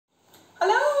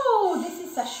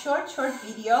short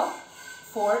video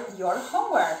for your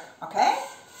homework, okay?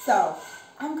 So,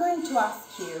 I'm going to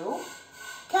ask you,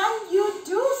 can you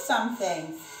do some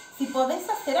things? Si podés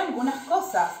hacer algunas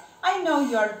cosas. I know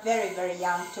you're very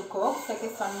young to cook. Sé que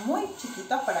son muy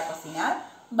chiquitos para cocinar,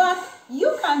 but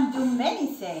you can do many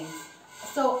things.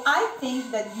 So I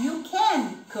think that you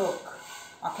can cook,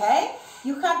 okay?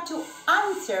 You have to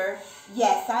answer,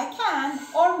 yes, I can,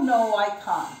 or no, I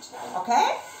can't,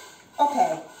 okay?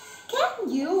 Okay, can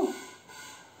you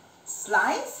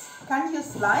slice? Can you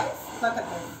slice? Look at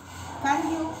this.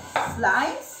 Can you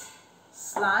slice?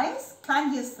 Slice?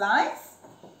 Can you slice?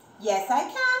 Yes, I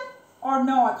can, or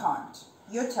no, I can't.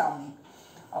 You tell me.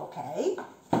 Okay.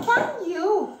 Can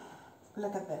you,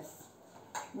 look at this,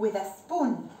 with a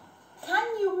spoon,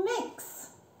 can you mix?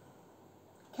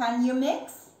 Can you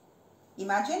mix?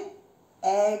 Imagine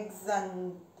eggs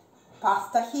and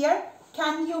pasta here.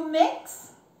 Can you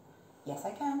mix? Yes,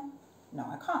 I can. No,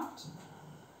 I can't.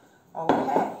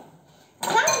 Okay.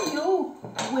 Can you,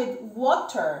 with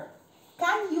water,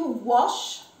 can you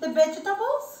wash the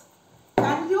vegetables?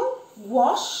 Can you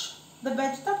wash the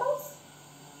vegetables?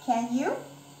 Can you?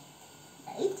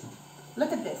 Right?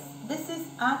 Look at this. This is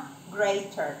a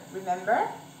grater. Remember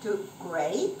to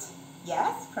grate?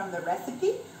 Yes, from the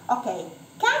recipe. Okay.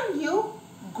 Can you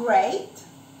grate?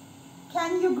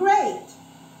 Can you grate?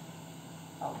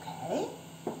 Okay.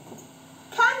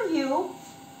 Can you,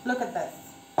 look at this.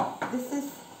 This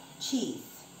is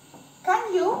cheese.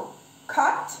 Can you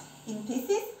cut in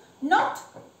pieces? Not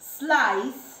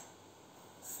slice,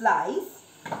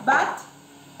 but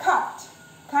cut.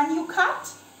 Can you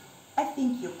cut? I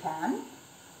think you can.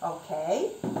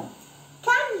 Okay.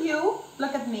 Can you,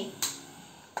 look at me,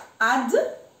 add?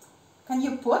 Can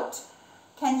you put?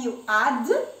 Can you add?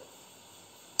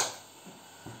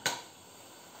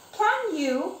 Can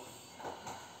you,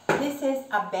 this is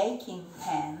a baking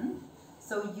pan,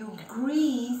 so you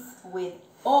grease with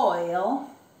oil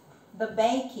the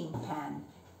baking pan.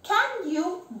 Can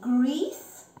you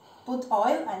grease? Put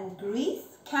oil and grease?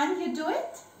 Can you do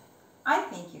it? I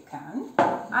think you can.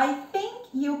 I think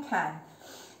you can.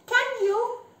 Can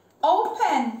you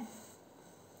open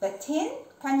the tin?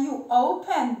 Can you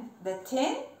open the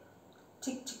tin?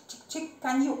 Chick, chick, chick, chick.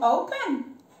 Can you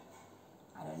open?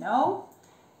 I don't know.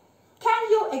 Can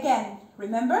you, again,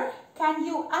 remember? Can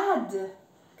you add?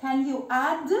 Can you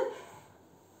add?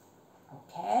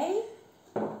 Okay.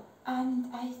 And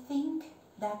I think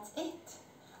that's it.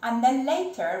 And then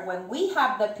later, when we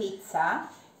have the pizza,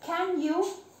 can you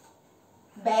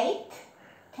bake?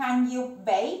 Can you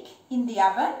bake in the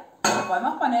oven? ¿Lo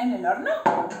podemos poner en el horno?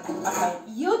 Okay,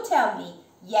 you tell me,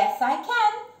 yes I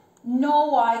can,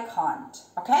 no I can't.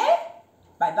 Okay?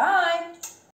 Bye bye.